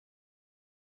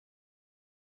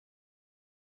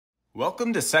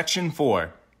Welcome to Section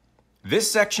 4.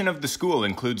 This section of the school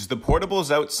includes the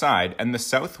portables outside and the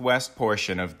southwest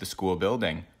portion of the school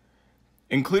building.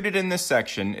 Included in this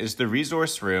section is the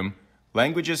resource room,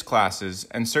 languages classes,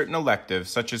 and certain electives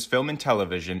such as film and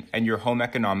television and your home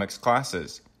economics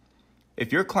classes.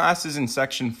 If your class is in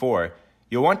Section 4,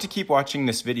 you'll want to keep watching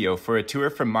this video for a tour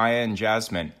from Maya and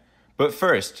Jasmine. But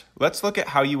first, let's look at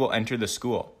how you will enter the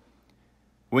school.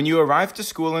 When you arrive to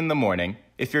school in the morning,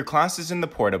 if your class is in the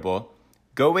portable,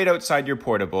 go wait outside your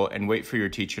portable and wait for your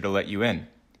teacher to let you in.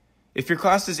 If your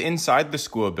class is inside the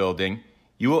school building,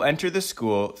 you will enter the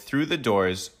school through the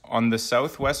doors on the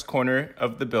southwest corner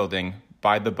of the building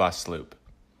by the bus loop.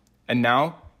 And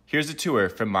now, here's a tour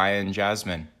from Maya and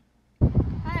Jasmine.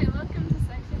 Hi, welcome to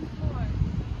Section 4.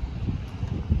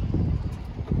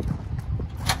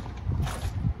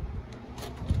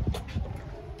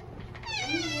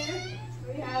 In here,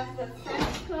 we have the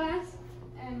French class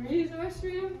and resource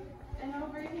room. And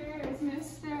over here is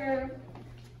Mr.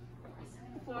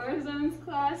 Florizone's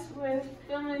class with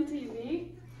film and TV.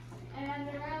 And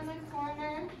around the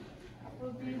corner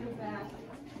will be the bathroom.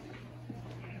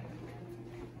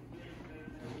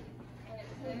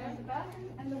 There's the bathroom,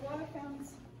 and the water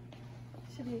fountains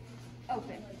should be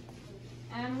open.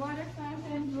 And water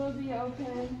fountains will be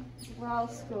open while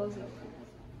school is open.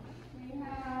 We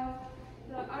have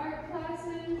the art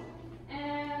classes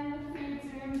and the food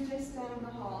room just down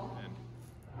the hall.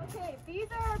 Okay, these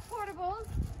are our portables.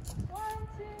 1,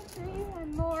 2, 3,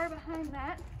 and more behind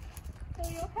that. So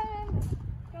you'll come in,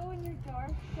 go in your door,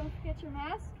 don't forget your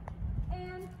mask.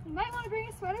 And you might want to bring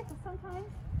a sweater because sometimes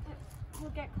it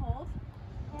will get cold.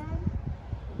 And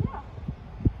yeah.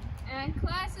 And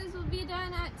classes will be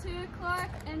done at 2 o'clock,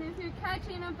 and if you're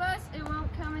catching a bus, it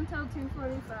won't come until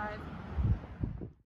 2:45.